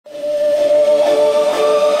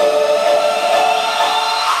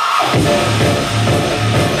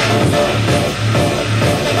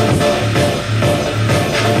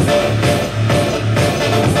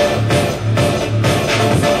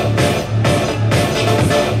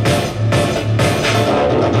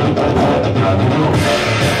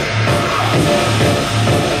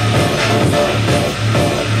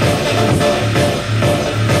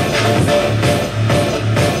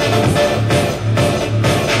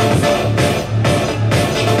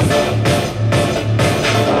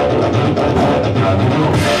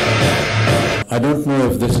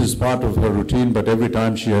is part of her routine, but every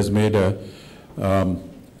time she has made a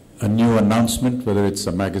new announcement, whether it's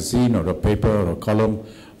a magazine or a paper or a column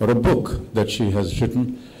or a book that she has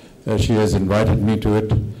written, she has invited me to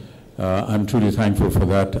it. I'm truly thankful for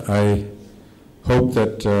that. I hope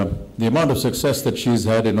that the amount of success that she's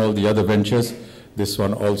had in all the other ventures, this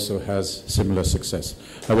one also has similar success.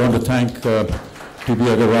 I want to thank T.B.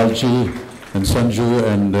 Agarwalji and Sanju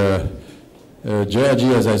and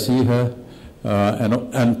Jayaji, as I see her,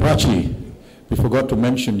 and Prachi. We forgot to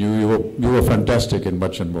mention you. You were fantastic in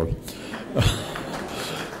Bachanbol.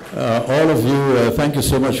 All of you, thank you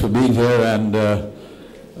so much for being here. And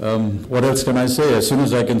what else can I say? As soon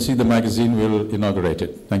as I can see the magazine, we'll inaugurate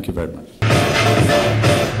it. Thank you very much.